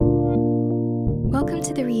Welcome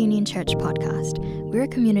to the Reunion Church podcast. We're a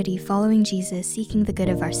community following Jesus, seeking the good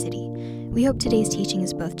of our city. We hope today's teaching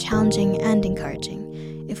is both challenging and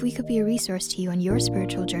encouraging. If we could be a resource to you on your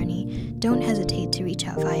spiritual journey, don't hesitate to reach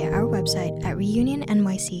out via our website at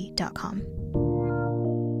reunionnyc.com.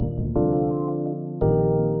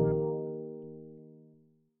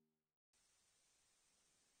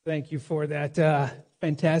 Thank you for that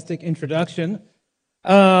fantastic introduction.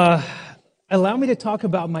 Allow me to talk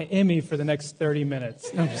about my Emmy for the next 30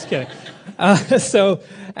 minutes. No, I'm just kidding. So,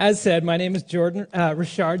 as said, my name is Jordan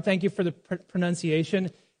Richard. Thank you for the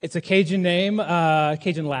pronunciation. It's a Cajun name,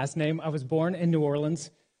 Cajun last name. I was born in New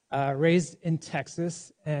Orleans, raised in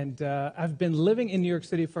Texas, and I've been living in New York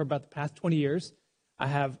City for about the past 20 years. I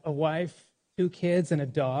have a wife, 2 kids, and a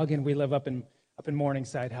dog, and we live up in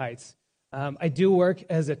Morningside Heights. I do work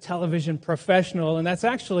as a television professional, and that's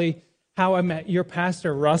actually how I met your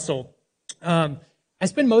pastor, Russell. I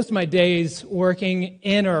spend most of my days working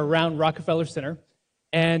in or around Rockefeller Center,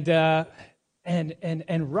 and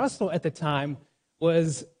Russell at the time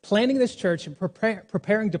was planning this church and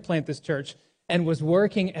preparing to plant this church, and was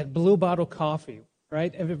working at Blue Bottle Coffee.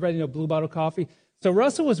 Right? Everybody know Blue Bottle Coffee. So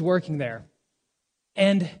Russell was working there,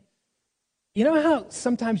 and you know how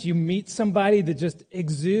sometimes you meet somebody that just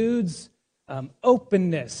exudes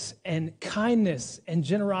openness and kindness and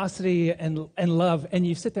generosity and love, and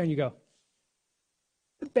you sit there and you go,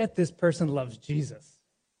 I bet this person loves Jesus.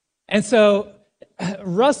 And so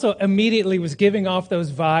Russell immediately was giving off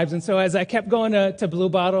those vibes, and so as I kept going to Blue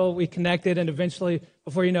Bottle, we connected, and eventually,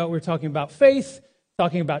 before you know it, we were talking about faith,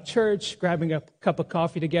 talking about church, grabbing a cup of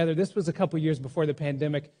coffee together. This was a couple years before the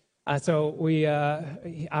pandemic, so we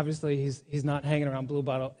obviously he's not hanging around Blue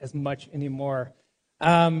Bottle as much anymore.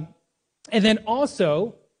 And then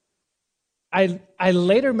also, I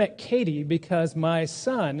later met Katie because my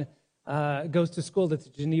son goes to school at the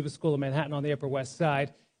Geneva School of Manhattan on the Upper West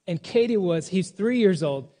Side. And Katie he's 3 years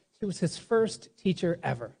old. She was his first teacher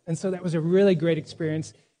ever. And so that was a really great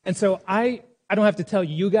experience. And so I don't have to tell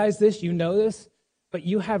you guys this, you know this, but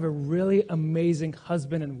you have a really amazing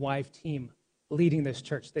husband and wife team leading this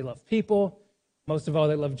church. They love people. Most of all,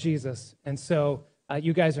 they love Jesus. And so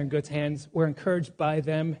you guys are in good hands. We're encouraged by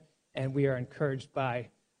them, and we are encouraged by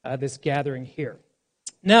this gathering here.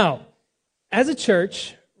 Now, as a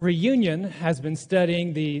church, Reunion has been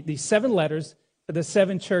studying the 7 letters to the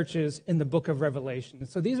 7 churches in the book of Revelation. And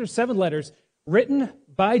so these are 7 letters written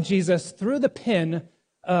by Jesus through the pen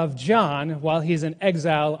of John while he's in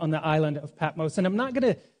exile on the island of Patmos. And I'm not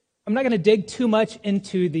going to dig too much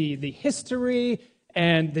into the history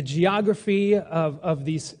and the geography of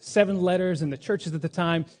these 7 letters and the churches at the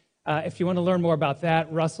time. If you want to learn more about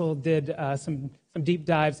that, Russell did some deep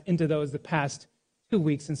dives into those the past 2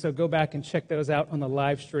 weeks, and so go back and check those out on the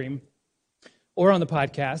live stream or on the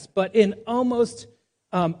podcast. But in almost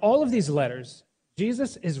all of these letters,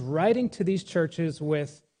 Jesus is writing to these churches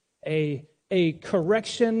with a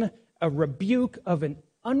correction, a rebuke of an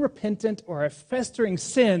unrepentant or a festering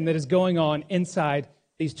sin that is going on inside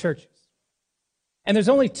these churches. And there's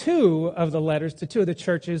only 2 of the letters to 2 of the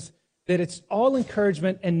churches that it's all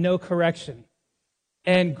encouragement and no correction.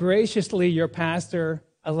 And graciously, your pastor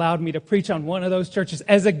allowed me to preach on one of those churches.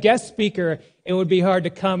 As a guest speaker, it would be hard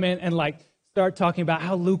to come in and start talking about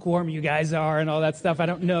how lukewarm you guys are and all that stuff. I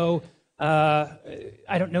don't know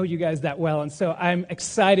you guys that well, and so I'm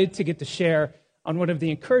excited to get to share on one of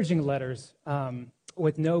the encouraging letters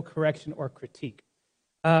with no correction or critique.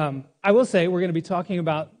 I will say we're going to be talking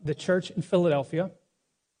about the church in Philadelphia.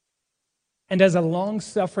 And as a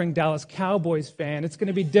long-suffering Dallas Cowboys fan, it's going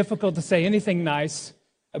to be difficult to say anything nice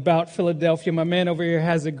about Philadelphia. My man over here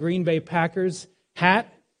has a Green Bay Packers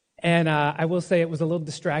hat, and I will say it was a little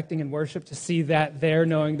distracting in worship to see that there,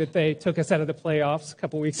 knowing that they took us out of the playoffs a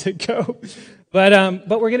couple weeks ago. But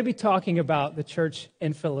we're going to be talking about the church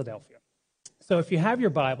in Philadelphia. So if you have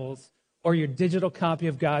your Bibles or your digital copy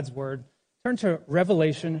of God's Word, turn to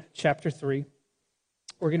Revelation chapter 3.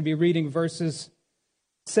 We're going to be reading verses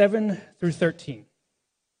 7 through 13.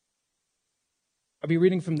 I'll be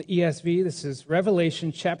reading from the ESV. This is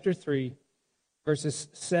Revelation chapter 3, verses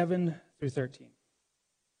 7 through 13.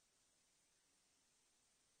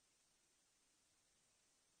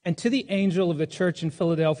 And to the angel of the church in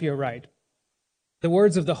Philadelphia write, the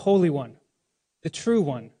words of the Holy One, the true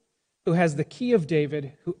One, who has the key of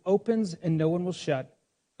David, who opens and no one will shut,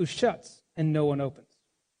 who shuts and no one opens.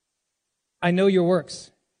 I know your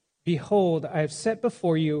works. Behold, I have set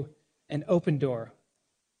before you an open door,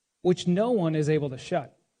 which no one is able to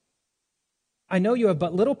shut. I know you have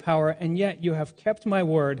but little power, and yet you have kept my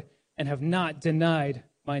word and have not denied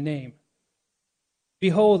my name.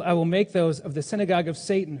 Behold, I will make those of the synagogue of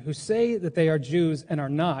Satan who say that they are Jews and are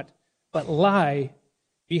not, but lie.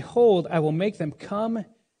 Behold, I will make them come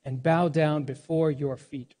and bow down before your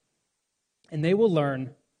feet. And they will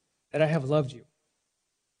learn that I have loved you.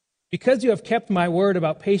 Because you have kept my word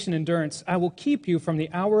about patient endurance, I will keep you from the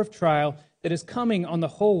hour of trial that is coming on the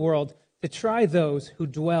whole world to try those who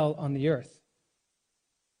dwell on the earth.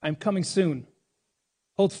 I am coming soon.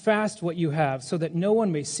 Hold fast what you have, so that no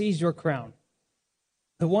one may seize your crown.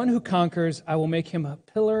 The one who conquers, I will make him a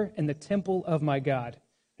pillar in the temple of my God.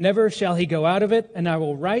 Never shall he go out of it, and I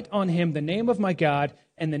will write on him the name of my God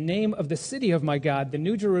and the name of the city of my God, the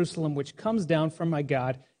new Jerusalem, which comes down from my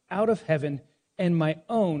God out of heaven, and my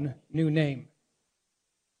own new name.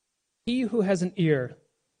 He who has an ear,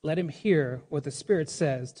 let him hear what the Spirit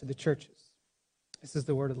says to the churches. This is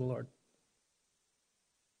the word of the Lord.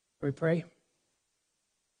 Shall we pray?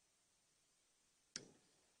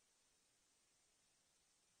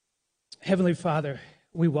 Heavenly Father,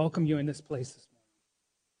 we welcome you in this place this morning.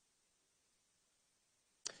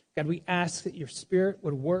 God, we ask that your Spirit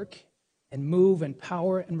would work and move and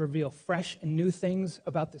power and reveal fresh and new things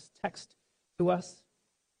about this text to us.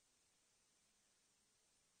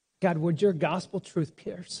 God, would your gospel truth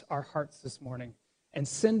pierce our hearts this morning and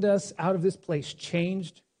send us out of this place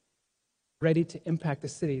changed, ready to impact the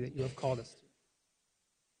city that you have called us to.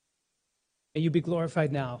 May you be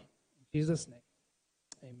glorified now. In Jesus' name,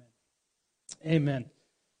 amen. Amen.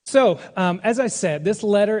 So, as I said, this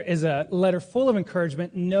letter is a letter full of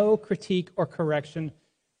encouragement, no critique or correction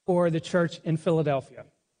for the church in Philadelphia.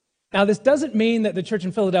 Now, this doesn't mean that the church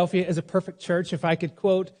in Philadelphia is a perfect church. If I could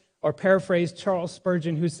quote or paraphrase Charles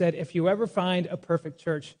Spurgeon, who said, if you ever find a perfect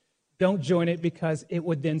church, don't join it because it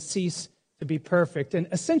would then cease to be perfect. And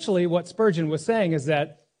essentially what Spurgeon was saying is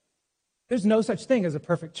that there's no such thing as a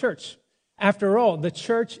perfect church. After all, the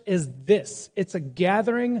church is this. It's a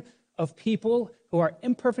gathering of people who are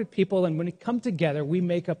imperfect people, and when we come together, we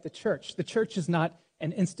make up the church. The church is not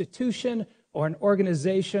an institution or an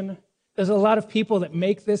organization. There's a lot of people that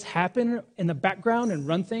make this happen in the background and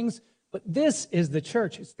run things, but this is the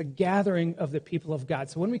church. It's the gathering of the people of God.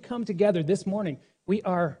 So when we come together this morning, we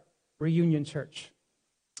are Reunion Church.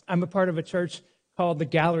 I'm a part of a church called the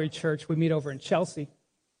Gallery Church. We meet over in Chelsea.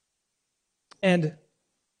 And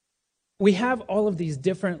we have all of these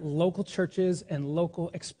different local churches and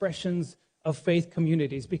local expressions of faith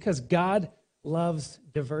communities because God loves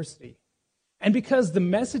diversity. And because the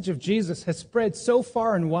message of Jesus has spread so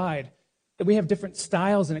far and wide that we have different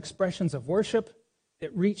styles and expressions of worship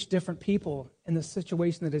that reach different people in the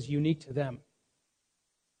situation that is unique to them.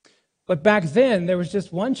 But back then, there was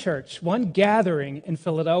just one church, one gathering in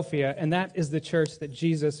Philadelphia, and that is the church that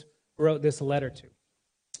Jesus wrote this letter to.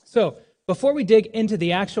 So, before we dig into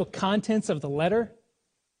the actual contents of the letter,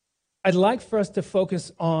 I'd like for us to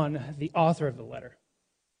focus on the author of the letter.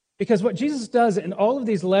 Because what Jesus does in all of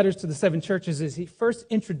these letters to the seven churches is he first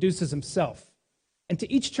introduces himself. And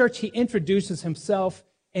to each church, he introduces himself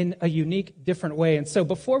in a unique, different way. And so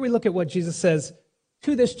before we look at what Jesus says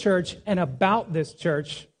to this church and about this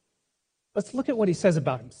church, let's look at what he says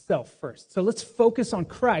about himself first. So let's focus on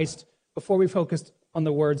Christ before we focus on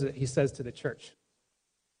the words that he says to the church.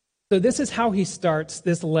 So this is how he starts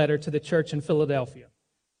this letter to the church in Philadelphia.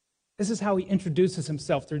 This is how he introduces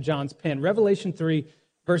himself through John's pen. Revelation 3,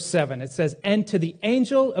 verse 7, it says, "And to the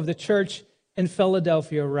angel of the church in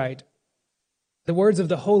Philadelphia write, the words of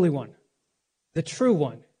the Holy One, the true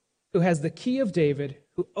one, who has the key of David,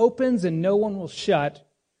 who opens and no one will shut,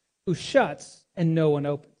 who shuts and no one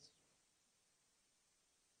opens."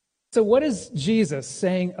 So what is Jesus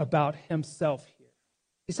saying about himself here?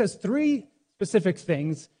 He says three specific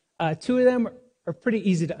things. Two of them are pretty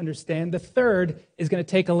easy to understand. The third is going to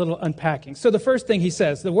take a little unpacking. So the first thing he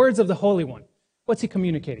says, the words of the Holy One. What's he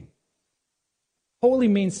communicating? Holy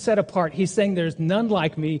means set apart. He's saying there's none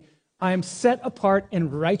like me. I am set apart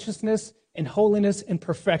in righteousness, in holiness, in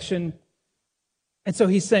perfection. And so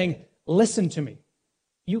he's saying, listen to me.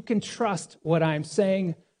 You can trust what I'm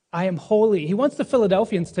saying. I am holy. He wants the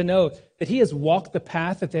Philadelphians to know that he has walked the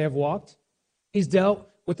path that they have walked. He's dealt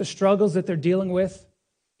with the struggles that they're dealing with.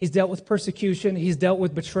 He's dealt with persecution. He's dealt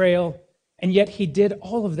with betrayal. And yet he did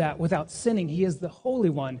all of that without sinning. He is the Holy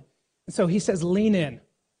One. And so he says, lean in.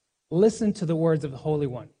 Listen to the words of the Holy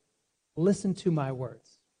One. Listen to my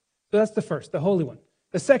words. So that's the first, the Holy One.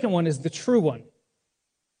 The second one is the True One.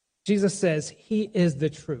 Jesus says he is the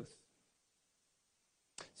truth.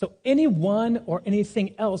 So anyone or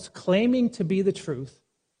anything else claiming to be the truth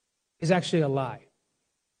is actually a lie.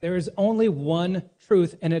 There is only one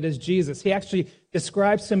truth, and it is Jesus. He actually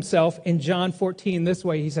describes himself in John 14 this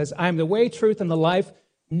way. He says, I am the way, truth, and the life.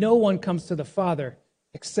 No one comes to the Father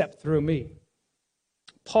except through me.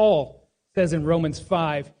 Paul says in Romans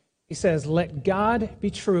 5, he says, let God be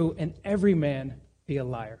true and every man be a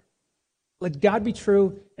liar. Let God be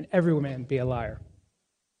true and every man be a liar.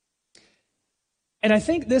 And I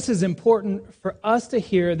think this is important for us to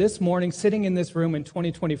hear this morning sitting in this room in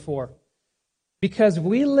 2024, because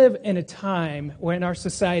we live in a time in our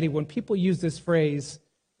society when people use this phrase,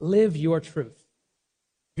 live your truth.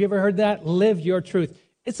 Have you ever heard that? Live your truth.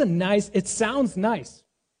 It sounds nice,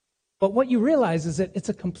 but what you realize is that it's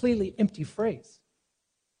a completely empty phrase.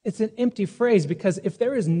 It's an empty phrase because if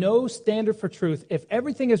there is no standard for truth, if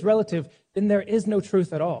everything is relative, then there is no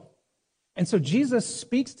truth at all. And so Jesus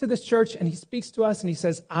speaks to this church and he speaks to us and he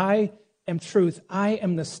says, I am truth. I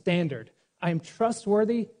am the standard. I am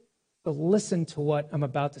trustworthy. So listen to what I'm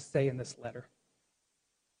about to say in this letter.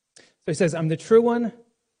 So he says, I'm the true one.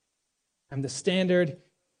 I'm the standard. He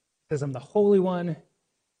says, I'm the holy one.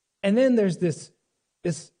 And then there's this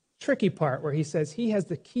tricky part where he says, he has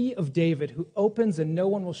the key of David who opens and no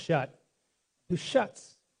one will shut, who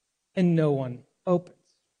shuts and no one opens.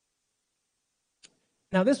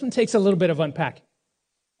 Now, this one takes a little bit of unpacking.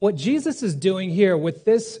 What Jesus is doing here with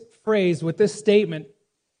this phrase, with this statement,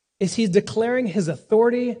 is he's declaring his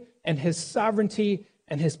authority and his sovereignty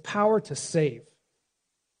and his power to save.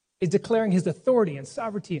 He's declaring his authority and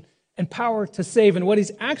sovereignty and power to save. And what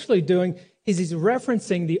he's actually doing is he's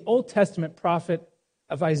referencing the Old Testament prophet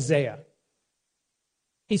of Isaiah.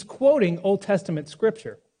 He's quoting Old Testament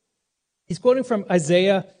scripture. He's quoting from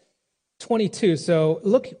Isaiah 22. So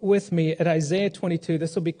look with me at Isaiah 22.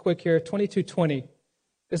 This will be quick here. 22:20.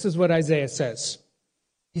 This is what Isaiah says.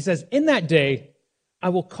 He says, in that day, I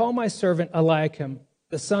will call my servant Eliakim,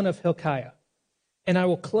 the son of Hilkiah, and I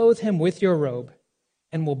will clothe him with your robe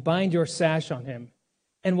and will bind your sash on him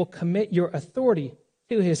and will commit your authority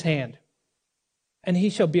to his hand. And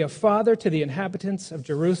he shall be a father to the inhabitants of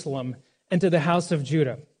Jerusalem and to the house of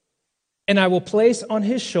Judah. And I will place on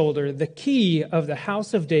his shoulder the key of the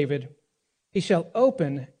house of David. He shall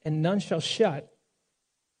open and none shall shut.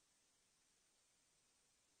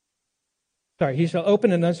 He shall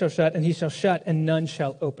open and none shall shut, and he shall shut and none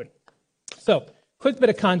shall open. So, quick bit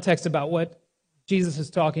of context about what Jesus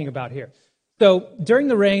is talking about here. So, during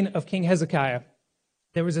the reign of King Hezekiah,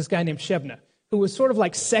 there was this guy named Shebna, who was sort of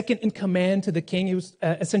like second in command to the king. He was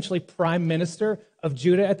essentially prime minister of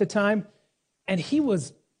Judah at the time, and he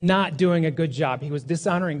was not doing a good job. He was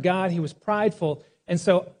dishonoring God. He was prideful. And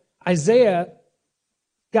so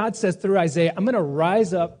God says through Isaiah, I'm going to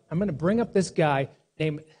rise up, I'm going to bring up this guy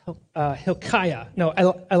named Eliakim.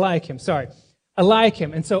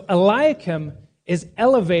 And so Eliakim is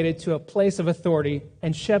elevated to a place of authority,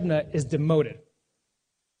 and Shebna is demoted.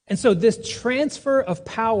 And so this transfer of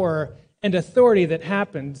power and authority that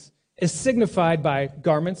happens is signified by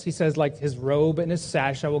garments. He says, like his robe and his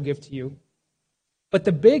sash I will give to you. But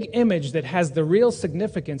the big image that has the real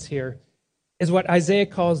significance here is what Isaiah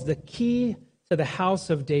calls the key to the house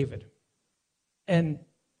of David. And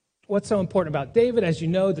what's so important about David, as you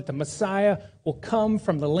know, that the Messiah will come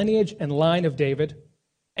from the lineage and line of David.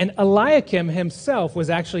 And Eliakim himself was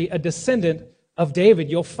actually a descendant of David.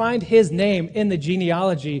 You'll find his name in the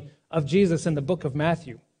genealogy of Jesus in the book of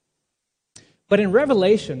Matthew. But in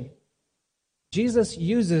Revelation, Jesus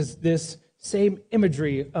uses this same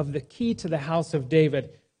imagery of the key to the house of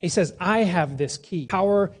David. He says, I have this key.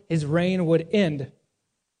 Power, his reign would end.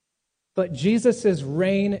 But Jesus'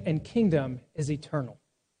 reign and kingdom is eternal.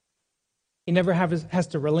 He never has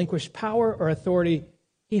to relinquish power or authority.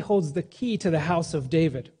 He holds the key to the house of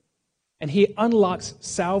David. And he unlocks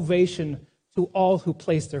salvation to all who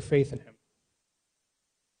place their faith in him.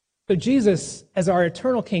 So Jesus, as our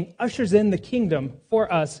eternal king, ushers in the kingdom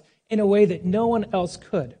for us in a way that no one else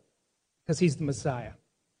could, because he's the Messiah.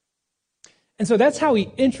 And so that's how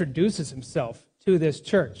he introduces himself to this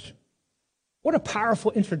church. What a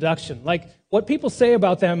powerful introduction. Like, what people say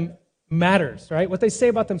about them matters, right? What they say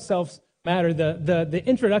about themselves matter. The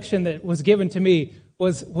introduction that was given to me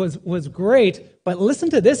was great, but listen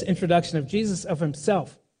to this introduction of Jesus of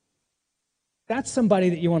himself. That's somebody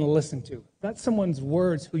that you want to listen to. That's someone's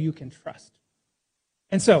words who you can trust.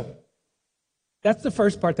 And so, that's the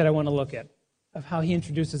first part that I want to look at, of how he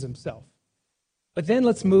introduces himself. But then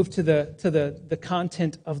let's move to the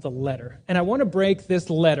content of the letter. And I want to break this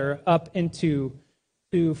letter up into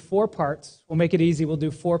 4 parts. We'll make it easy. We'll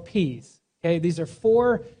do 4 Ps. Okay? These are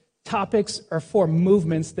 4 topics or 4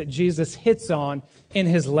 movements that Jesus hits on in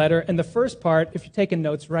his letter. And the first part, if you're taking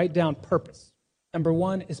notes, write down purpose. Number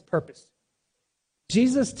 1 is purpose.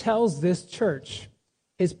 Jesus tells this church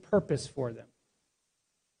his purpose for them.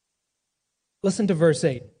 Listen to verse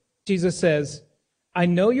 8. Jesus says, I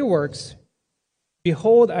know your works,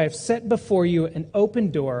 Behold, I have set before you an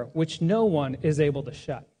open door which no one is able to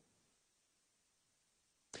shut.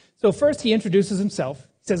 So first he introduces himself.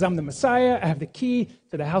 He says, I'm the Messiah. I have the key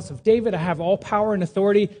to the house of David. I have all power and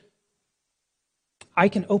authority. I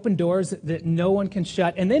can open doors that no one can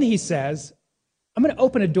shut. And then he says, I'm going to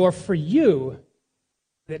open a door for you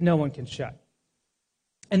that no one can shut.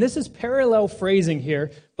 And this is parallel phrasing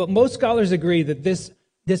here, but most scholars agree that this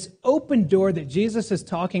open door that Jesus is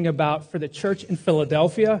talking about for the church in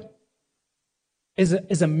Philadelphia is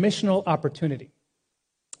a missional opportunity.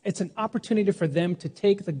 It's an opportunity for them to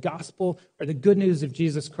take the gospel or the good news of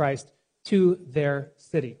Jesus Christ to their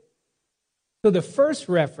city. So the first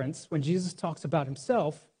reference, when Jesus talks about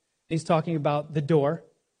himself, he's talking about the door.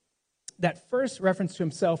 That first reference to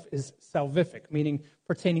himself is salvific, meaning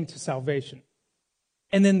pertaining to salvation.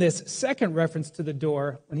 And then this second reference to the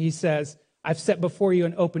door, when he says, I've set before you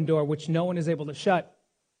an open door which no one is able to shut,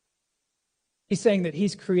 he's saying that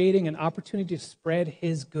he's creating an opportunity to spread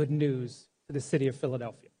his good news to the city of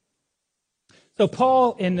Philadelphia. So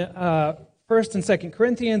Paul in 1st and 2nd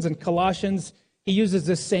Corinthians and Colossians, he uses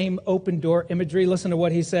this same open door imagery. Listen to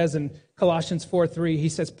what he says in Colossians 4:3. He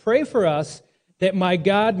says, pray for us that my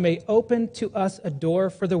God may open to us a door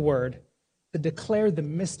for the word to declare the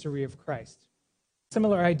mystery of Christ.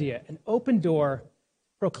 Similar idea, an open door,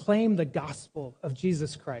 proclaim the gospel of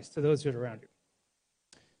Jesus Christ to those who are around you.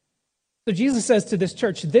 So Jesus says to this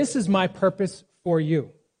church, this is my purpose for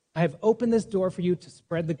you. I have opened this door for you to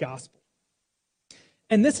spread the gospel.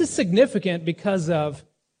 And this is significant because of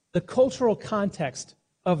the cultural context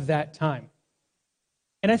of that time.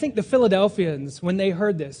 And I think the Philadelphians, when they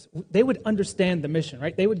heard this, they would understand the mission,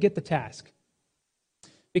 right? They would get the task.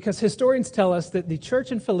 Because historians tell us that the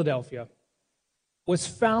church in Philadelphia was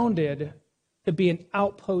founded to be an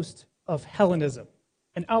outpost of Hellenism.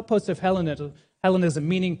 An outpost of Hellenism,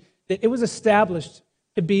 meaning that it was established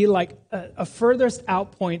to be like a furthest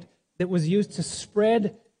outpoint that was used to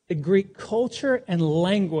spread the Greek culture and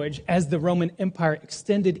language as the Roman Empire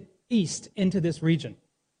extended east into this region.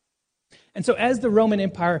 And so as the Roman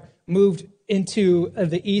Empire moved into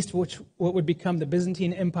the east, what would become the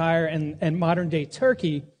Byzantine Empire and modern-day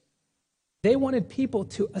Turkey, they wanted people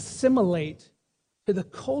to assimilate to the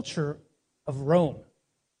culture of Rome.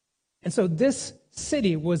 And so this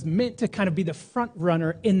city was meant to kind of be the front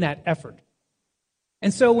runner in that effort.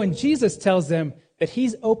 And so when Jesus tells them that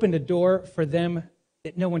he's opened a door for them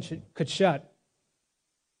that no one could shut,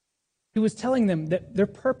 he was telling them that their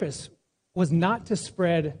purpose was not to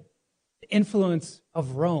spread the influence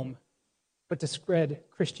of Rome, but to spread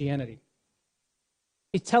Christianity.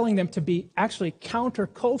 He's telling them to be actually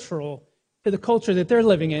countercultural to the culture that they're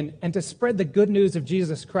living in and to spread the good news of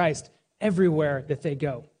Jesus Christ everywhere that they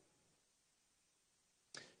go.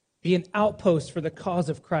 Be an outpost for the cause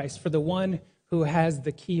of Christ, for the one who has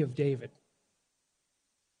the key of David.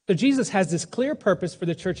 So Jesus has this clear purpose for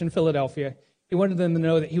the church in Philadelphia. He wanted them to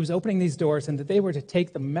know that he was opening these doors and that they were to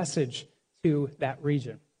take the message to that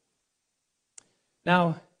region.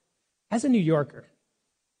 Now, as a New Yorker,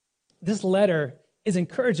 this letter is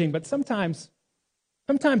encouraging, but sometimes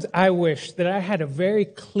I wish that I had a very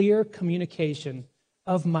clear communication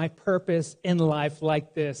of my purpose in life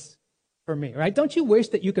like this for me, right? Don't you wish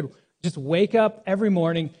that you could just wake up every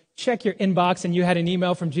morning, check your inbox, and you had an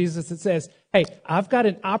email from Jesus that says, hey, I've got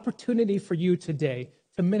an opportunity for you today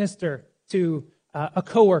to minister to a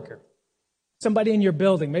coworker, somebody in your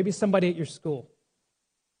building, maybe somebody at your school.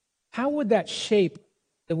 How would that shape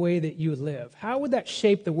the way that you live? How would that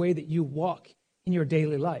shape the way that you walk in your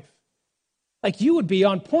daily life? Like you would be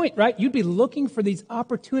on point, right? You'd be looking for these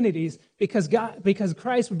opportunities because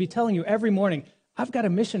Christ would be telling you every morning, I've got a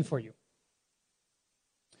mission for you.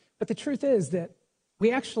 But the truth is that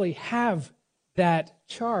we actually have that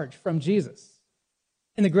charge from Jesus.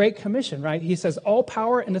 In the Great Commission, right? He says, all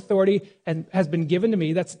power and authority has been given to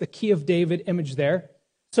me. That's the key of David image there.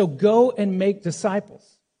 So go and make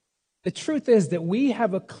disciples. The truth is that we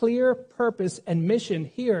have a clear purpose and mission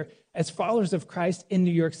here as followers of Christ in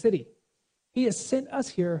New York City. He has sent us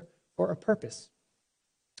here for a purpose.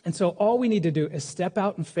 And so all we need to do is step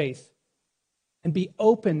out in faith and be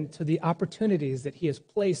open to the opportunities that he has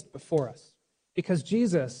placed before us. Because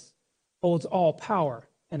Jesus holds all power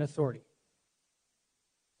and authority.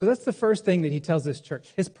 So that's the first thing that he tells this church,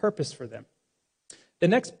 his purpose for them. The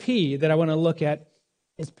next P that I want to look at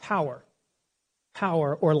is power.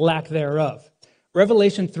 Power or lack thereof.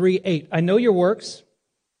 Revelation 3:8. I know your works.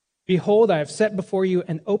 Behold, I have set before you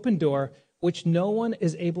an open door which no one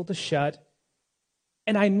is able to shut.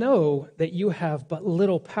 And I know that you have but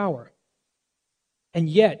little power. And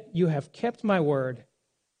yet you have kept my word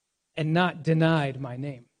and not denied my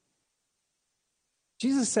name.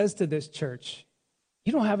 Jesus says to this church,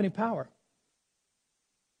 you don't have any power.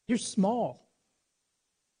 You're small.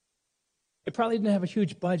 It probably didn't have a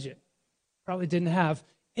huge budget. Probably didn't have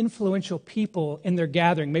influential people in their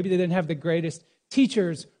gathering. Maybe they didn't have the greatest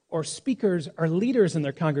teachers or speakers or leaders in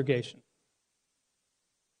their congregation.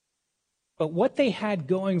 But what they had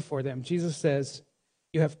going for them, Jesus says,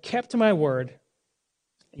 you have kept my word,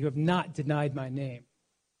 and you have not denied my name.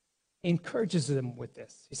 He encourages them with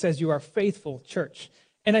this. He says, you are a faithful church.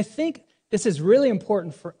 And I think this is really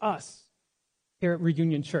important for us here at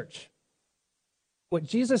Reunion Church. What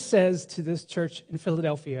Jesus says to this church in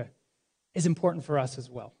Philadelphia is important for us as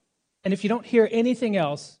well. And if you don't hear anything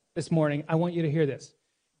else this morning, I want you to hear this.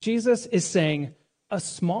 Jesus is saying a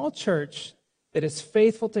small church that is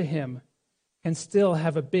faithful to him can still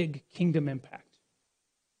have a big kingdom impact.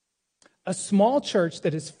 A small church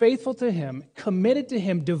that is faithful to him, committed to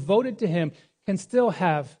him, devoted to him, can still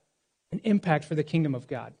have an impact for the kingdom of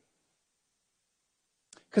God.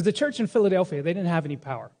 Because the church in Philadelphia, they didn't have any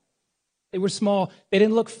power. They were small. They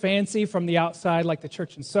didn't look fancy from the outside like the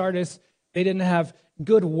church in Sardis. They didn't have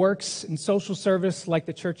good works and social service like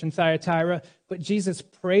the church in Thyatira. But Jesus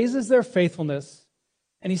praises their faithfulness,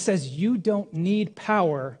 and he says, you don't need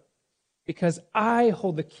power because I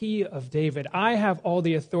hold the key of David. I have all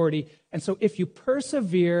the authority. And so if you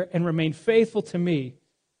persevere and remain faithful to me,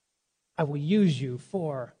 I will use you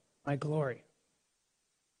for my glory.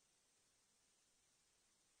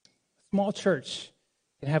 A small church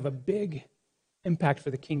can have a big impact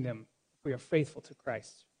for the kingdom if we are faithful to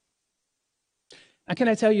Christ. Now, can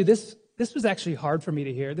I tell you, this was actually hard for me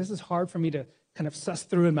to hear. This is hard for me to kind of suss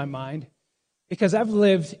through in my mind because I've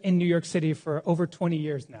lived in New York City for over 20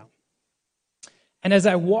 years now. And as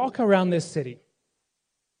I walk around this city,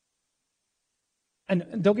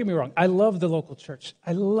 and don't get me wrong, I love the local church.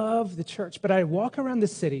 I love the church, but I walk around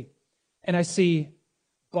this city and I see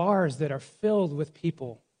bars that are filled with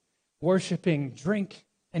people worshiping, drink,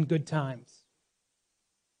 and good times.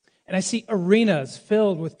 And I see arenas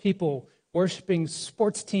filled with people worshiping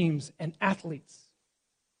sports teams and athletes.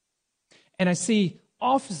 And I see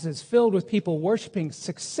offices filled with people worshiping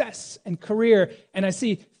success and career. And I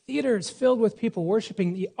see theaters filled with people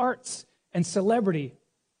worshiping the arts and celebrity.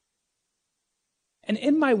 And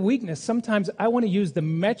in my weakness, sometimes I want to use the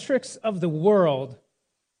metrics of the world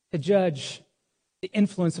to judge the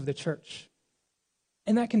influence of the church.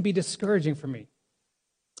 And that can be discouraging for me.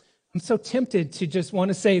 I'm so tempted to just want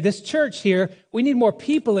to say, this church here, we need more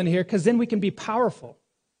people in here because then we can be powerful.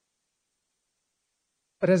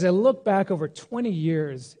 But as I look back over 20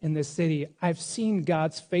 years in this city, I've seen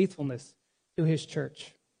God's faithfulness to his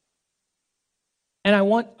church. And I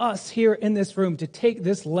want us here in this room to take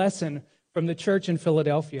this lesson from the church in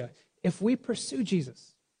Philadelphia. If we pursue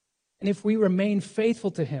Jesus and if we remain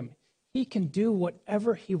faithful to him, he can do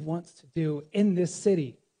whatever he wants to do in this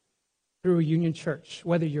city through a Union Church,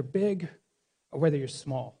 whether you're big or whether you're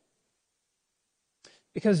small.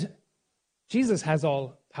 Because Jesus has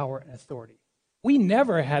all power and authority. We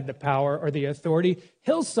never had the power or the authority.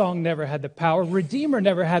 Hillsong never had the power. Redeemer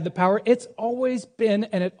never had the power. It's always been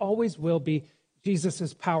and it always will be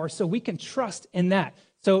Jesus' power. So we can trust in that.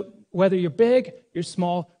 So whether you're big, you're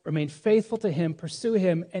small, remain faithful to him, pursue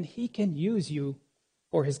him, and he can use you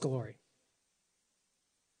for his glory.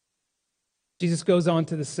 Jesus goes on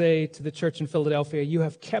to say to the church in Philadelphia, you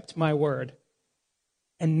have kept my word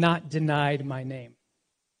and not denied my name.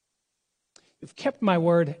 You've kept my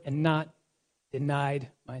word and not denied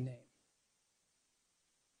my name.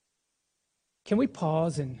 Can we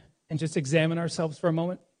pause and just examine ourselves for a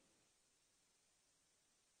moment?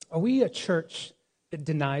 Are we a church that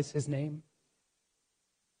denies his name?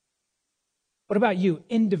 What about you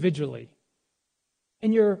individually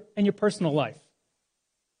in your personal life?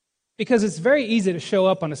 Because it's very easy to show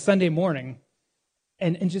up on a Sunday morning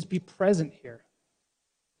and just be present here.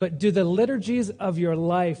 But do the liturgies of your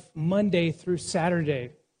life, Monday through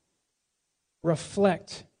Saturday,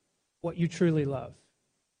 reflect what you truly love?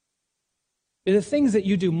 Do the things that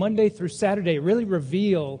you do Monday through Saturday really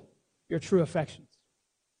reveal your true affections?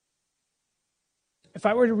 If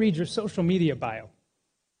I were to read your social media bio,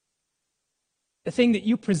 the thing that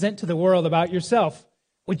you present to the world about yourself,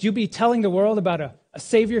 would you be telling the world about a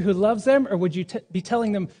Savior who loves them, or would you be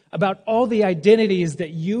telling them about all the identities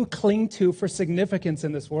that you cling to for significance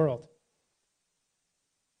in this world?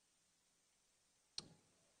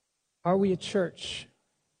 Are we a church,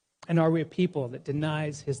 and are we a people that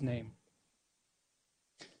denies his name?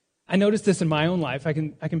 I noticed this in my own life. I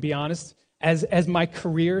can be honest. As my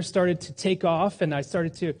career started to take off and I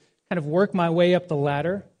started to kind of work my way up the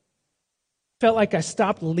ladder, felt like I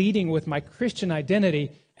stopped leading with my Christian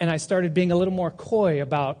identity and I started being a little more coy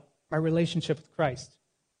about my relationship with Christ.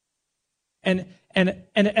 And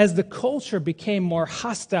as the culture became more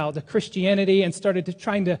hostile to Christianity and started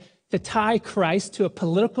trying to tie Christ to a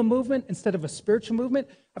political movement instead of a spiritual movement,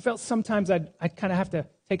 I felt sometimes I'd kind of have to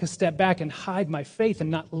take a step back and hide my faith and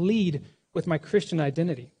not lead with my Christian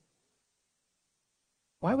identity.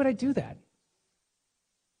 Why would I do that?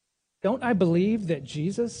 Don't I believe that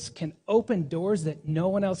Jesus can open doors that no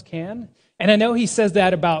one else can? And I know he says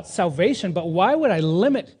that about salvation, but why would I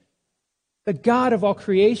limit the God of all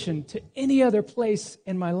creation to any other place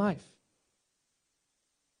in my life?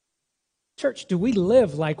 Church, do we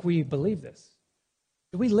live like we believe this?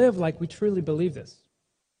 Do we live like we truly believe this?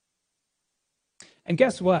 And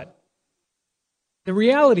guess what? The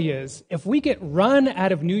reality is, if we get run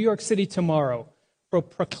out of New York City tomorrow for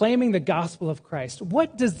proclaiming the gospel of Christ,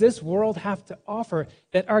 what does this world have to offer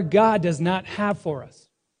that our God does not have for us?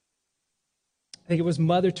 I think it was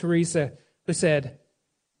Mother Teresa who said,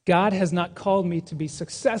 God has not called me to be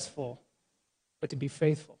successful, but to be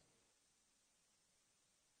faithful.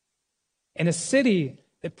 In a city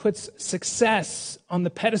that puts success on the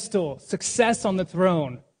pedestal, success on the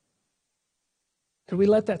throne, could we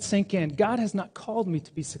let that sink in? God has not called me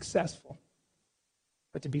to be successful,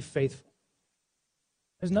 but to be faithful.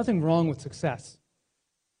 There's nothing wrong with success.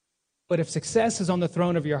 But if success is on the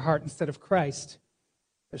throne of your heart instead of Christ,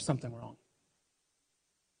 there's something wrong.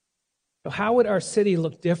 So how would our city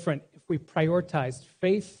look different if we prioritized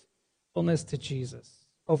faithfulness to Jesus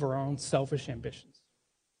over our own selfish ambitions?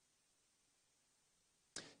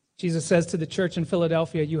 Jesus says to the church in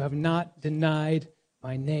Philadelphia, you have not denied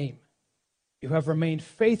my name. You have remained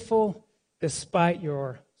faithful despite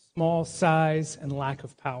your small size and lack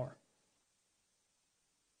of power.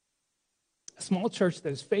 A small church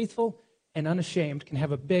that is faithful and unashamed can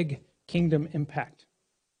have a big kingdom impact.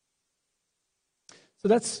 So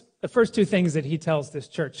that's the first two things that he tells this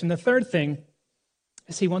church. And the third thing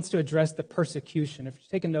is he wants to address the persecution. If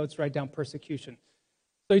you're taking notes, write down persecution.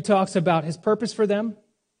 So he talks about his purpose for them,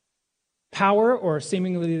 power or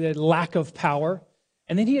seemingly the lack of power,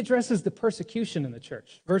 and then he addresses the persecution in the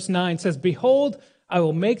church. Verse 9 says, behold, I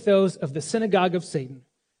will make those of the synagogue of Satan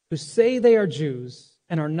who say they are Jews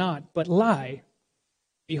and are not, but lie.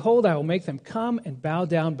 Behold, I will make them come and bow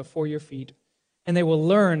down before your feet, and they will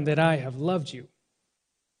learn that I have loved you.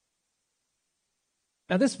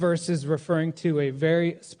 Now, this verse is referring to a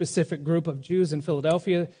very specific group of Jews in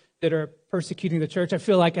Philadelphia that are persecuting the church. I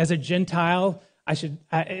feel like as a Gentile,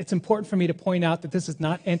 it's important for me to point out that this is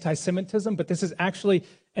not anti-Semitism, but this is actually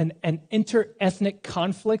an inter-ethnic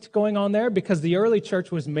conflict going on there because the early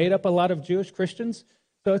church was made up a lot of Jewish Christians.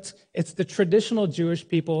 So it's the traditional Jewish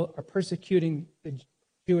people are persecuting the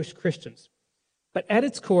Jewish Christians. But at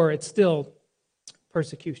its core, it's still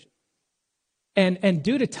persecution. And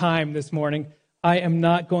due to time this morning, I am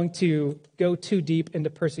not going to go too deep into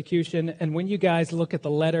persecution. And when you guys look at the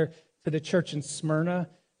letter to the church in Smyrna,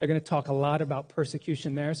 they're going to talk a lot about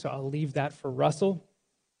persecution there, so I'll leave that for Russell.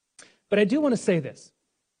 But I do want to say this,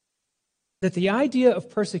 that the idea of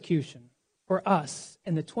persecution for us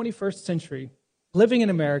in the 21st century, living in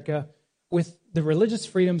America with the religious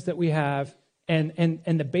freedoms that we have and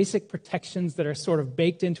the basic protections that are sort of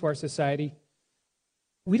baked into our society,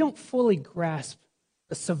 we don't fully grasp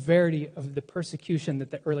the severity of the persecution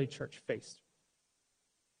that the early church faced.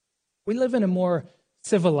 We live in a more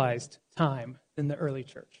civilized time than the early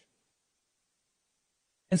church.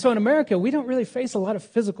 And so in America, we don't really face a lot of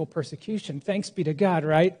physical persecution. Thanks be to God,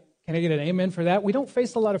 right? Can I get an amen for that? We don't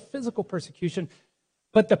face a lot of physical persecution,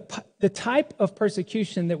 but the type of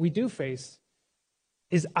persecution that we do face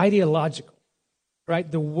is ideological, right?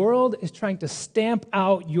 The world is trying to stamp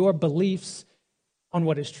out your beliefs on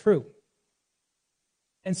what is true.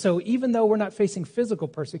 And so even though we're not facing physical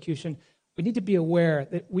persecution, we need to be aware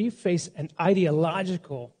that we face an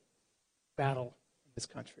ideological battle in this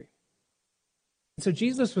country. And so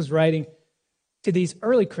Jesus was writing to these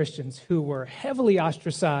early Christians who were heavily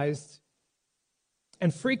ostracized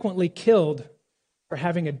and frequently killed for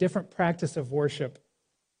having a different practice of worship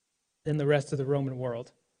than the rest of the Roman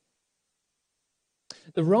world.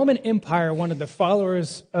 The Roman Empire wanted the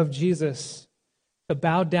followers of Jesus to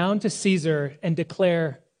bow down to Caesar and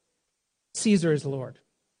declare Caesar is Lord.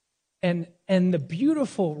 And the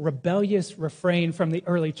beautiful rebellious refrain from the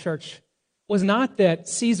early church was not that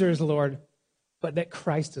Caesar is Lord, but that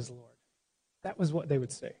Christ is Lord. That was what they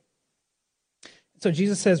would say. So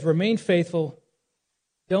Jesus says, remain faithful,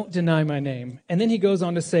 don't deny my name. And then he goes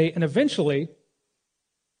on to say, and eventually,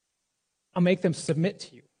 I'll make them submit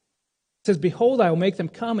to you. He says, behold, I will make them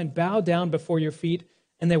come and bow down before your feet,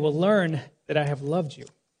 and they will learn that I have loved you.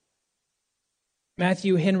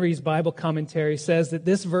 Matthew Henry's Bible commentary says that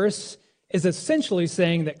this verse is essentially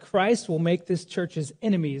saying that Christ will make this church's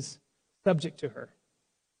enemies subject to her.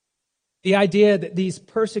 The idea that these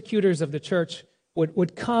persecutors of the church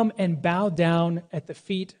would come and bow down at the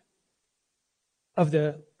feet of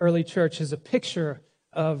the early church is a picture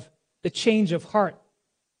of the change of heart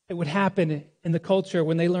that would happen in the culture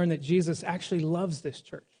when they learn that Jesus actually loves this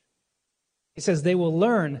church. He says, they will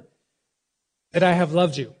learn that I have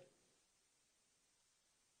loved you.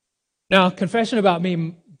 Now, confession about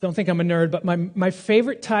me, don't think I'm a nerd, but my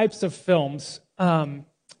favorite types of films are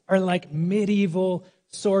like medieval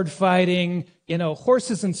sword fighting,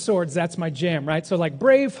 horses and swords, that's my jam, right? So like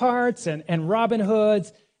Bravehearts and Robin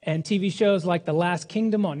Hoods and TV shows like The Last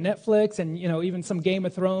Kingdom on Netflix and, even some Game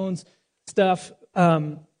of Thrones stuff.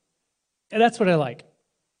 And that's what I like.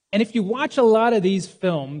 And if you watch a lot of these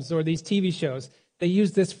films or these TV shows, they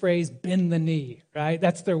use this phrase, bend the knee, right?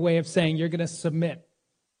 That's their way of saying you're going to submit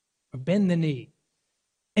or bend the knee.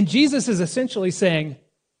 And Jesus is essentially saying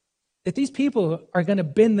that these people are going to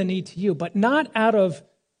bend the knee to you, but not out of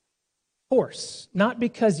force, not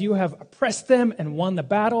because you have oppressed them and won the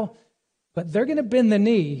battle, but they're going to bend the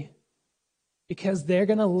knee because they're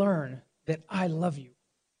going to learn that I love you,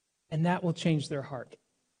 and that will change their heart.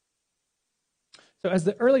 So as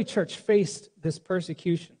the early church faced this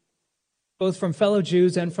persecution, both from fellow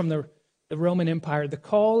Jews and from the Roman Empire, the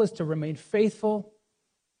call is to remain faithful,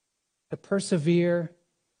 to persevere,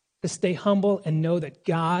 to stay humble, and know that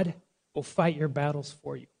God will fight your battles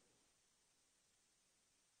for you.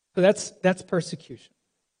 So that's persecution.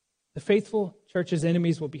 The faithful church's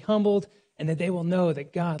enemies will be humbled, and that they will know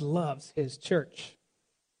that God loves his church.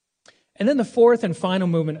 And then the fourth and final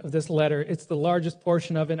movement of this letter, it's the largest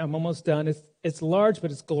portion of it. I'm almost done. It's large,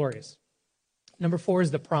 but it's glorious. Number 4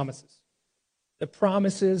 is the promises. The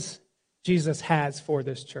promises Jesus has for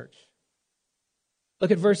this church.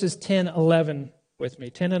 Look at verses 10, 11 with me,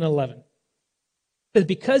 10 and 11. It says,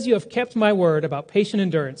 because you have kept my word about patient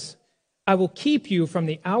endurance, I will keep you from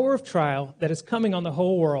the hour of trial that is coming on the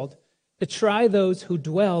whole world to try those who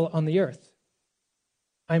dwell on the earth.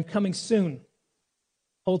 I am coming soon.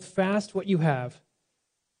 Hold fast what you have,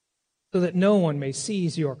 so that no one may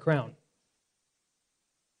seize your crown.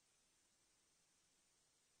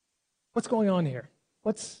 What's going on here?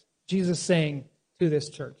 What's Jesus saying to this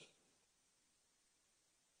church?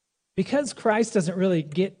 Because Christ doesn't really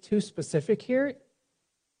get too specific here,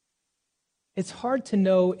 it's hard to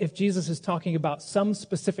know if Jesus is talking about some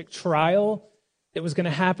specific trial that was going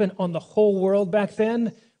to happen on the whole world back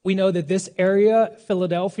then. We know that this area,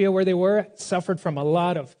 Philadelphia, where they were, suffered from a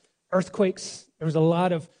lot of earthquakes. There was a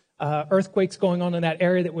lot of earthquakes going on in that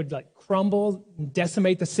area that would crumble and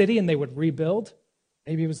decimate the city, and they would rebuild.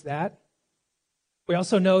 Maybe it was that. We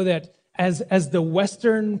also know that as the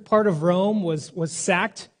western part of Rome was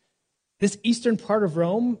sacked, this eastern part of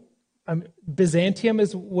Rome, Byzantium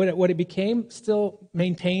is what it became, still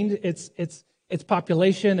maintained its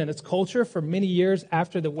population and its culture for many years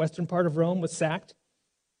after the western part of Rome was sacked.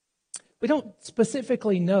 We don't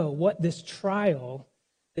specifically know what this trial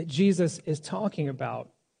that Jesus is talking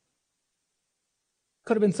about.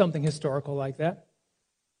 Could have been something historical like that.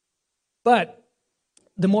 But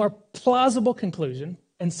the more plausible conclusion,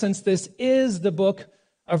 and since this is the book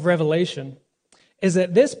of Revelation, is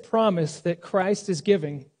that this promise that Christ is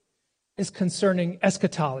giving is concerning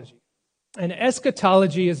eschatology. And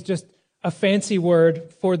eschatology is just a fancy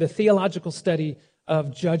word for the theological study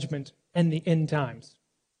of judgment and the end times.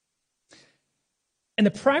 And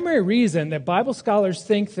the primary reason that Bible scholars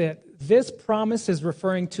think that this promise is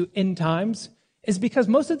referring to end times is because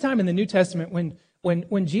most of the time in the New Testament,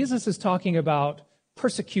 when Jesus is talking about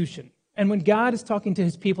persecution, and when God is talking to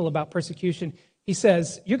his people about persecution, he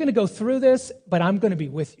says, you're going to go through this, but I'm going to be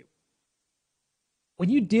with you. When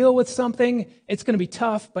you deal with something, it's going to be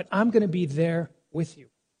tough, but I'm going to be there with you.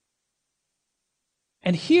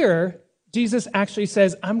 And here, Jesus actually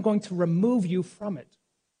says, I'm going to remove you from it.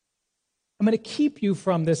 I'm going to keep you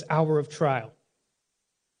from this hour of trial.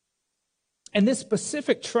 And this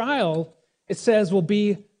specific trial, it says, will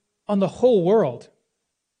be on the whole world.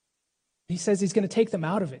 He says he's going to take them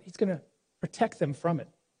out of it. He's going to protect them from it.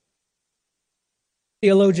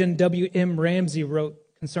 Theologian W.M. Ramsey wrote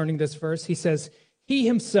concerning this verse, he says, he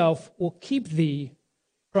himself will keep thee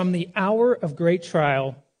from the hour of great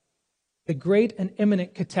trial, the great and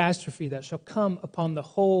imminent catastrophe that shall come upon the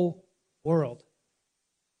whole world.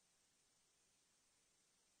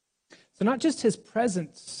 So not just his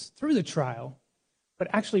presence through the trial, but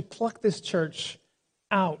actually pluck this church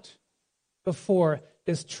out before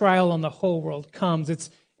this trial on the whole world comes. It's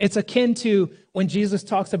It's akin to when Jesus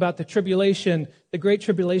talks about the tribulation, the great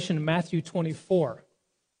tribulation in Matthew 24.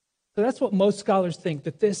 So that's what most scholars think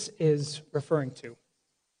that this is referring to.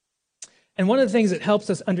 And one of the things that helps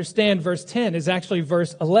us understand verse 10 is actually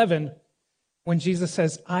verse 11 when Jesus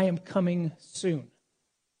says, I am coming soon.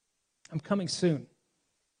 I'm coming soon.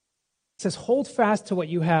 It says, hold fast to what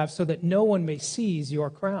you have so that no one may seize your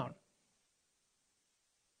crown.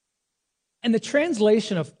 And the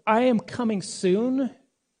translation of I am coming soon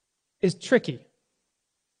is tricky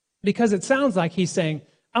because it sounds like he's saying,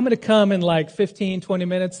 I'm going to come in like 15, 20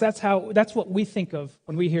 minutes. That's what we think of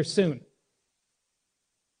when we hear soon.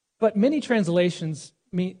 But many translations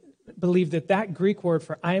believe that Greek word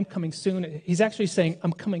for I am coming soon, he's actually saying,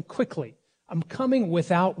 I'm coming quickly. I'm coming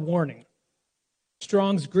without warning.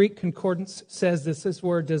 Strong's Greek Concordance says this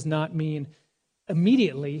word does not mean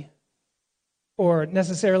immediately or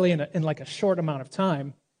necessarily in like a short amount of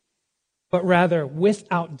time, but rather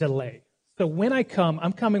without delay. So when I come,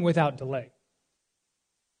 I'm coming without delay.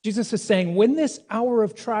 Jesus is saying, when this hour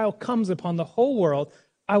of trial comes upon the whole world,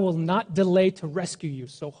 I will not delay to rescue you,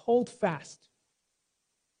 so hold fast.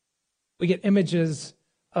 We get images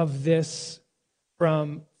of this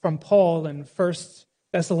from Paul in 1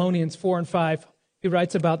 Thessalonians 4 and 5. He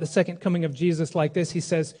writes about the second coming of Jesus like this. He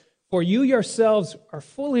says, for you yourselves are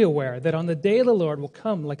fully aware that on the day of the Lord will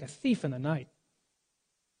come like a thief in the night.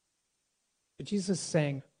 But Jesus is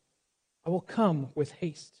saying, I will come with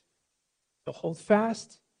haste. So hold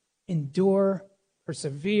fast, endure,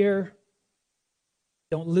 persevere.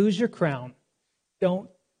 Don't lose your crown. Don't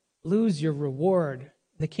lose your reward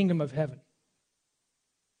in the kingdom of heaven.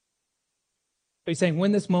 So he's saying,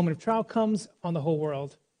 when this moment of trial comes on the whole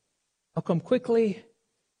world, I'll come quickly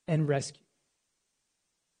and rescue.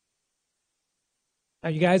 Now,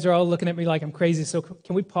 you guys are all looking at me like I'm crazy, so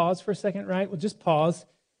can we pause for a second, right? We'll just pause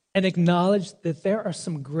and acknowledge that there are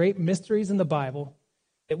some great mysteries in the Bible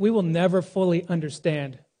that we will never fully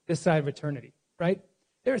understand this side of eternity, right?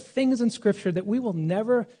 There are things in Scripture that we will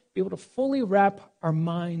never be able to fully wrap our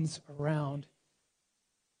minds around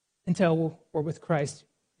until we're with Christ,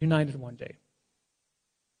 united one day.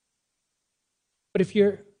 But if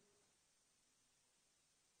you're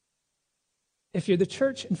the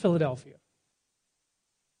church in Philadelphia,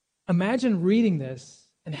 imagine reading this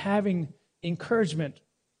and having the encouragement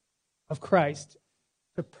of Christ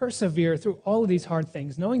to persevere through all of these hard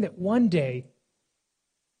things, knowing that one day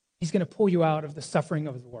he's going to pull you out of the suffering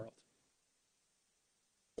of the world.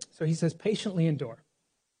 So he says, patiently endure.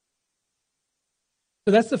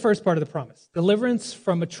 So that's the first part of the promise. Deliverance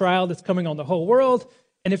from a trial that's coming on the whole world.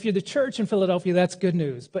 And if you're the church in Philadelphia, that's good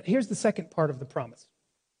news. But here's the second part of the promise.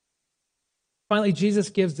 Finally, Jesus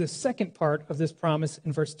gives the second part of this promise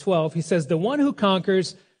in verse 12. He says, the one who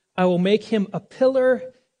conquers, I will make him a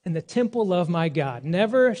pillar in the temple of my God.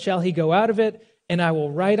 Never shall he go out of it, and I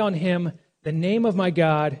will write on him the name of my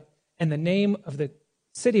God and the name of the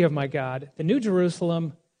city of my God, the New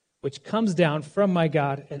Jerusalem, which comes down from my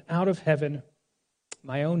God and out of heaven,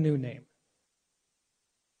 my own new name.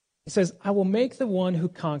 He says, I will make the one who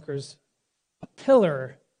conquers a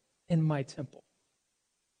pillar in my temple.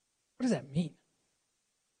 What does that mean?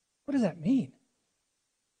 What does that mean?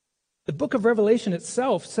 The book of Revelation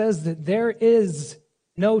itself says that there is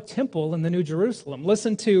no temple in the New Jerusalem.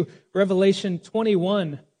 Listen to Revelation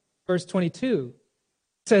 21, verse 22.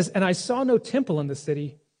 It says, and I saw no temple in the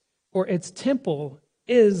city, for its temple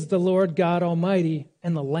is the Lord God Almighty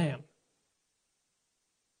and the Lamb.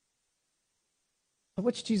 So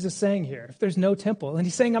what's Jesus saying here? If there's no temple, and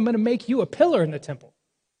he's saying, I'm going to make you a pillar in the temple.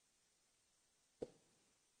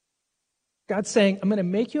 God's saying, I'm going to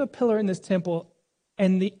make you a pillar in this temple,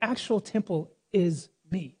 and the actual temple is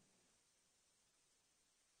me.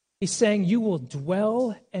 He's saying you will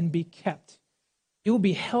dwell and be kept. You will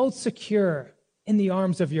be held secure in the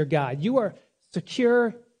arms of your God. You are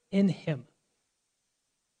secure in him.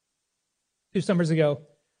 2 summers ago,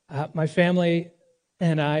 my family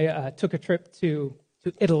and I took a trip to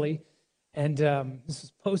Italy. And this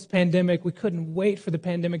was post-pandemic. We couldn't wait for the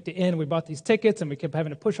pandemic to end. We bought these tickets, and we kept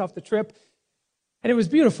having to push off the trip. And it was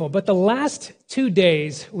beautiful. But the last 2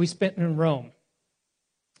 days we spent in Rome.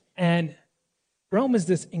 And Rome is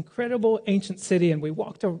this incredible ancient city, and we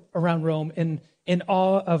walked around Rome in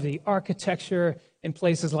awe of the architecture in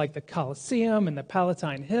places like the Colosseum and the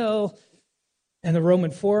Palatine Hill and the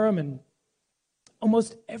Roman Forum. And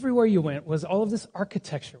almost everywhere you went was all of this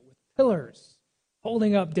architecture with pillars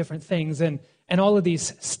holding up different things and all of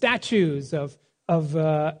these statues of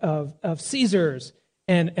Caesars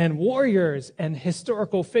and warriors and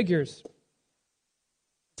historical figures.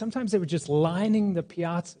 Sometimes they were just lining the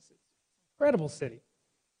piazzas. Incredible city.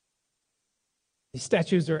 These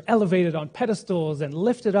statues are elevated on pedestals and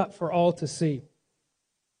lifted up for all to see.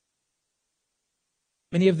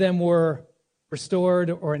 Many of them were restored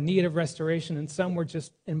or in need of restoration, and some were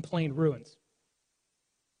just in plain ruins.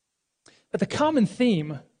 But the common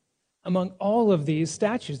theme among all of these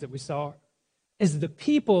statues that we saw is the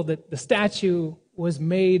people that the statue was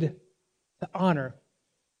made to honor.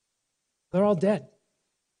 They're all dead.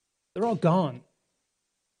 They're all gone.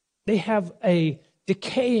 They have a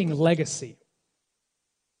decaying legacy.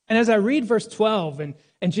 And as I read verse 12,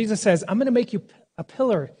 and Jesus says, I'm going to make you a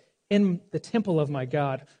pillar in the temple of my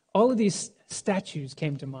God, all of these statues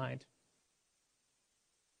came to mind.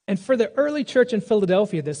 And for the early church in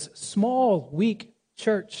Philadelphia, this small, weak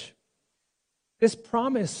church, this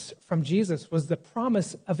promise from Jesus was the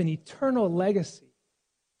promise of an eternal legacy,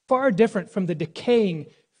 far different from the decaying,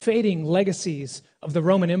 fading legacies of the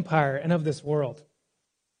Roman Empire and of this world.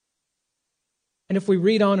 And if we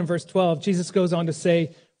read on in verse 12, Jesus goes on to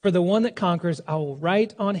say, for the one that conquers, I will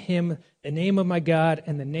write on him the name of my God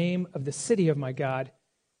and the name of the city of my God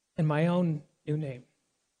and my own new name.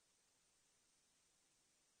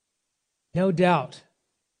 No doubt,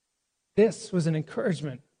 this was an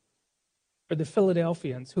encouragement for the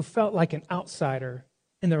Philadelphians who felt like an outsider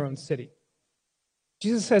in their own city.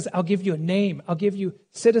 Jesus says, I'll give you a name, I'll give you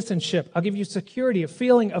citizenship, I'll give you security, a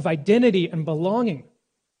feeling of identity and belonging.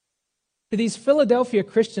 To these Philadelphia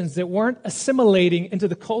Christians that weren't assimilating into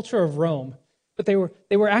the culture of Rome, but they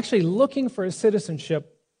were actually looking for a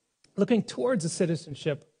citizenship, looking towards a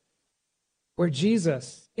citizenship where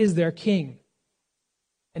Jesus is their king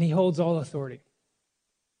and he holds all authority.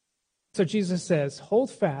 So Jesus says, hold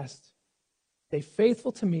fast, stay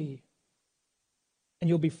faithful to me, and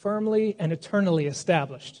you'll be firmly and eternally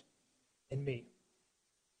established in me.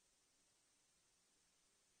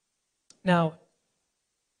 Now,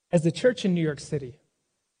 as the church in New York City,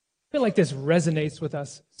 I feel like this resonates with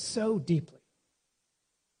us so deeply.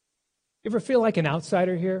 You ever feel like an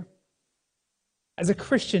outsider here? As a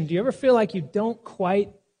Christian, do you ever feel like you don't quite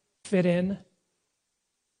fit in?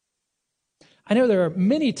 I know there are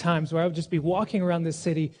many times where I would just be walking around this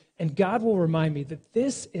city and God will remind me that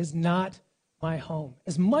this is not my home.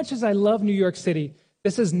 As much as I love New York City,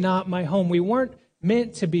 this is not my home. We weren't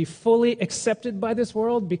meant to be fully accepted by this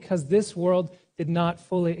world because this world did not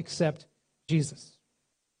fully accept Jesus.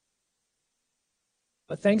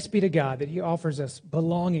 But thanks be to God that he offers us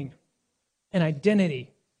belonging and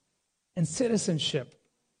identity and citizenship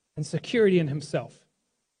and security in himself.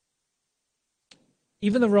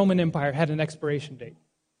 Even the Roman Empire had an expiration date,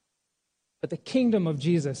 but the kingdom of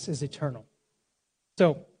Jesus is eternal.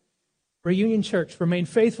 So, Reunion Church, remain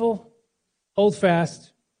faithful, hold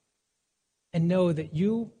fast, and know that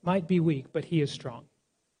you might be weak, but he is strong.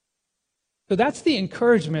 So that's the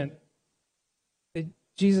encouragement that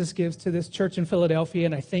Jesus gives to this church in Philadelphia,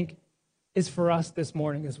 and I think is for us this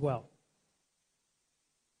morning as well.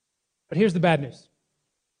 But here's the bad news.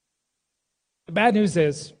 The bad news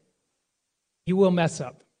is you will mess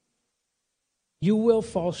up. You will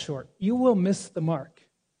fall short. You will miss the mark.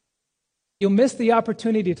 You'll miss the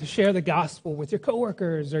opportunity to share the gospel with your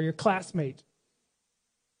coworkers or your classmate.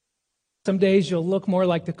 Some days you'll look more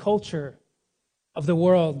like the culture of the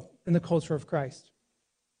world than the culture of Christ.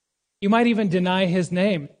 You might even deny his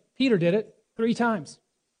name. Peter did it 3 times.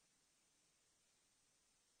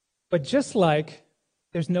 But just like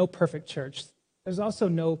there's no perfect church, there's also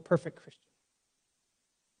no perfect Christian.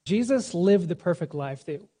 Jesus lived the perfect life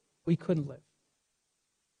that we couldn't live.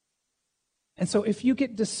 And so if you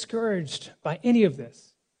get discouraged by any of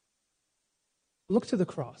this, look to the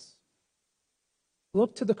cross.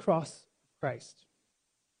 Look to the cross of Christ.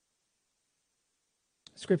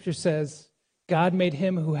 Scripture says, God made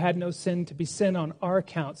him who had no sin to be sin on our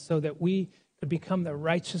account so that we could become the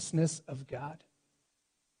righteousness of God.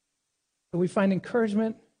 So we find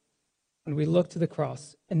encouragement when we look to the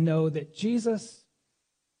cross and know that Jesus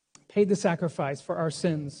paid the sacrifice for our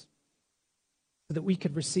sins so that we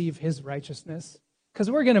could receive his righteousness.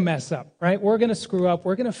 Because we're going to mess up, right? We're going to screw up.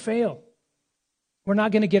 We're going to fail. We're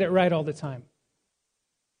not going to get it right all the time.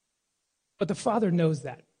 But the Father knows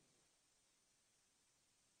that.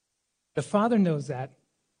 The Father knows that.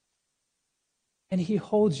 And he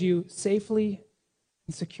holds you safely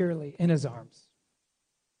and securely in his arms.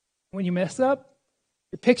 When you mess up,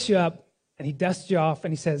 he picks you up and he dusts you off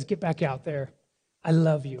and he says, get back out there. I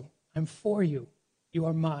love you. I'm for you. You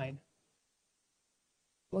are mine.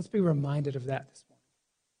 Let's be reminded of that this morning.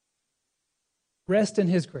 Rest in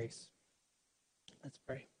his grace. Let's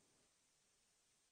pray.